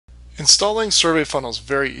Installing Survey Funnel is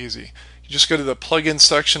very easy. You just go to the plugin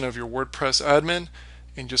section of your WordPress admin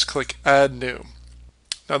and just click Add New.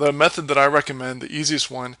 Now the method that I recommend, the easiest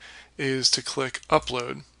one, is to click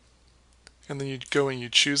Upload, and then you go and you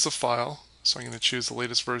choose the file. So I'm going to choose the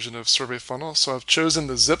latest version of Survey Funnel. So I've chosen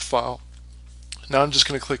the zip file. Now I'm just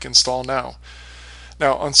going to click Install Now.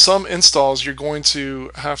 Now on some installs you're going to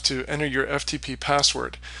have to enter your FTP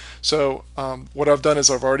password. So what I've done is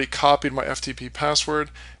I've already copied my FTP password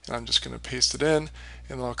and I'm just going to paste it in,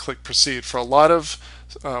 and then I'll click Proceed. For a lot of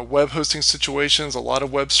web hosting situations, a lot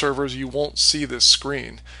of web servers, you won't see this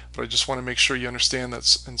screen, but I just want to make sure you understand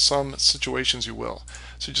that in some situations you will.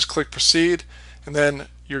 So just click Proceed, and then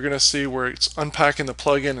you're going to see where it's unpacking the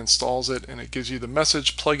plugin, installs it, and it gives you the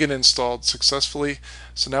message plugin installed successfully.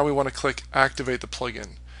 So now we want to click Activate the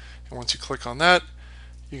plugin, and once you click on that,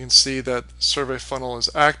 you can see that Survey Funnel is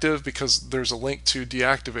active because there's a link to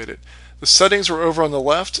deactivate it. The settings are over on the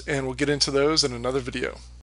left, and we'll get into those in another video.